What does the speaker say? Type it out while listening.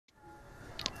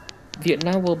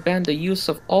Vietnam will ban the use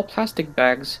of all plastic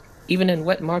bags, even in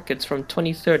wet markets from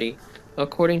 2030,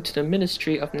 according to the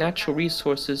Ministry of Natural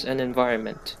Resources and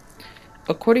Environment.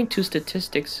 According to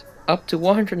statistics, up to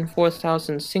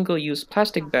 104,000 single-use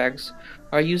plastic bags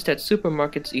are used at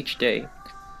supermarkets each day,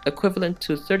 equivalent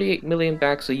to 38 million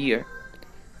bags a year.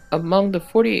 Among the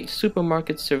 48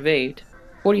 supermarkets surveyed,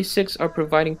 46 are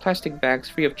providing plastic bags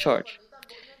free of charge.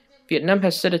 Vietnam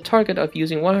has set a target of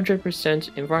using 100%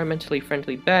 environmentally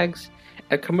friendly bags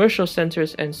at commercial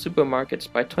centers and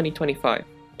supermarkets by 2025.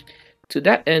 To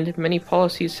that end, many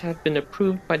policies have been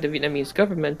approved by the Vietnamese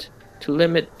government to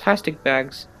limit plastic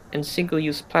bags and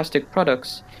single-use plastic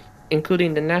products,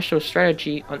 including the National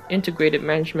Strategy on Integrated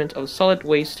Management of Solid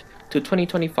Waste to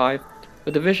 2025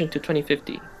 with a vision to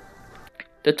 2050.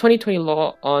 The 2020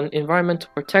 Law on Environmental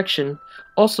Protection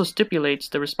also stipulates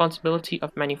the responsibility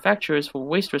of manufacturers for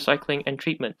waste recycling and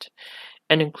treatment,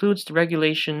 and includes the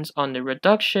regulations on the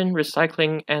reduction,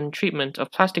 recycling, and treatment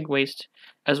of plastic waste,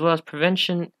 as well as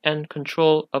prevention and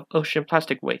control of ocean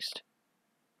plastic waste.